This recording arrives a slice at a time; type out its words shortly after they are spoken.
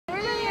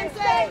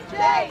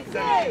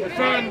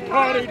Defend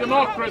party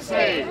democracy!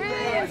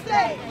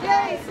 Reinstate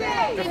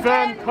JC!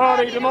 Defend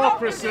party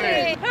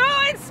democracy!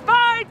 Who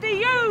inspired the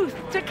youth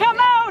to come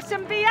out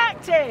and be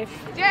active?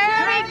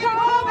 Jeremy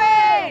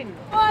Corbyn!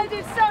 Why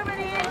did so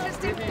many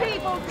interested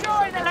people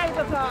join the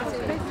Labour Party?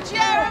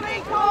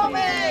 Jeremy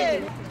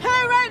Corbyn!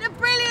 Who wrote a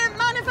brilliant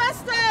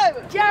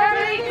manifesto?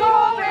 Jeremy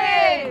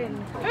Corbyn!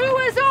 Who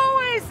was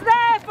always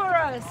there for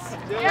us?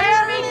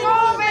 Jeremy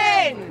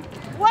Corbyn!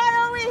 Why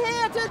are we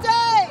here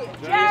today?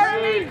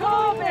 Jeremy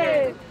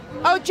Corbyn!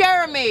 Oh,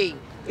 Jeremy,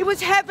 it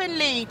was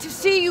heavenly to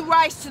see you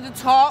rise to the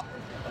top.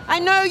 I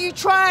know you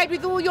tried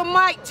with all your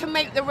might to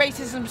make the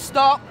racism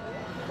stop.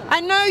 I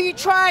know you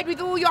tried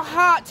with all your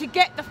heart to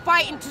get the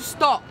fighting to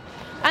stop.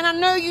 And I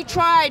know you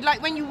tried,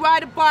 like when you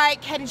ride a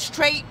bike heading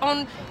straight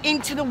on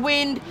into the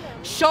wind,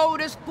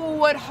 shoulders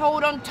forward,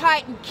 hold on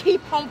tight and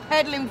keep on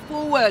pedaling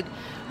forward.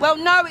 Well,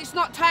 no, it's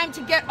not time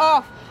to get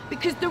off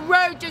because the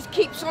road just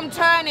keeps on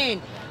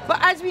turning. But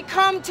as we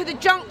come to the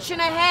junction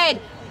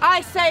ahead,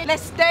 I say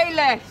let's stay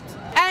left.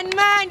 And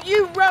man,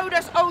 you rode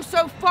us oh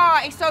so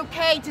far, it's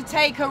okay to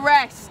take a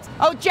rest.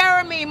 Oh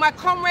Jeremy, my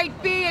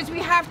comrade be as we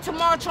have to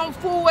march on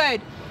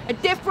forward. A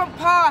different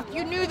path,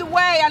 you knew the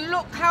way and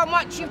look how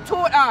much you've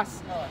taught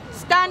us.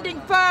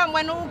 Standing firm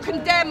when all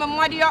condemn and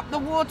muddy up the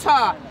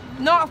water.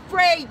 Not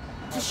afraid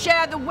to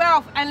share the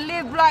wealth and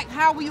live like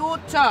how we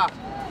ought to.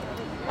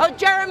 Oh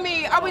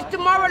Jeremy, I was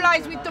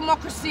demoralised with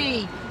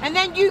democracy and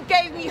then you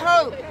gave me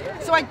hope.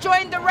 So I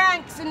joined the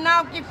ranks and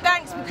now give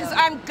thanks because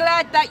I'm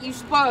glad that you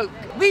spoke.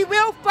 We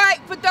will fight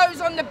for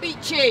those on the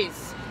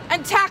beaches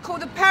and tackle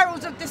the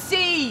perils of the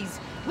seas.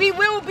 We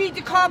will be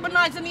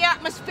decarbonising the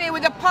atmosphere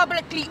with a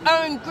publicly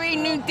owned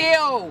Green New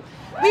Deal.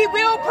 We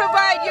will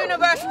provide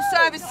universal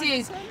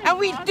services and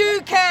we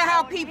do care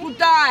how people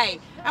die.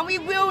 And we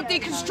will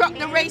deconstruct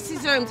the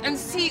racisms and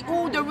see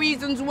all the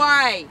reasons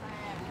why.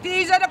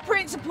 These are the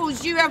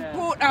principles you have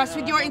brought us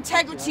with your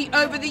integrity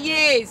over the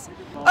years.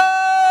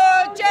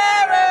 Oh,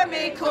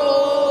 Jeremy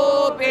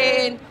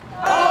Corbyn!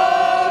 Oh,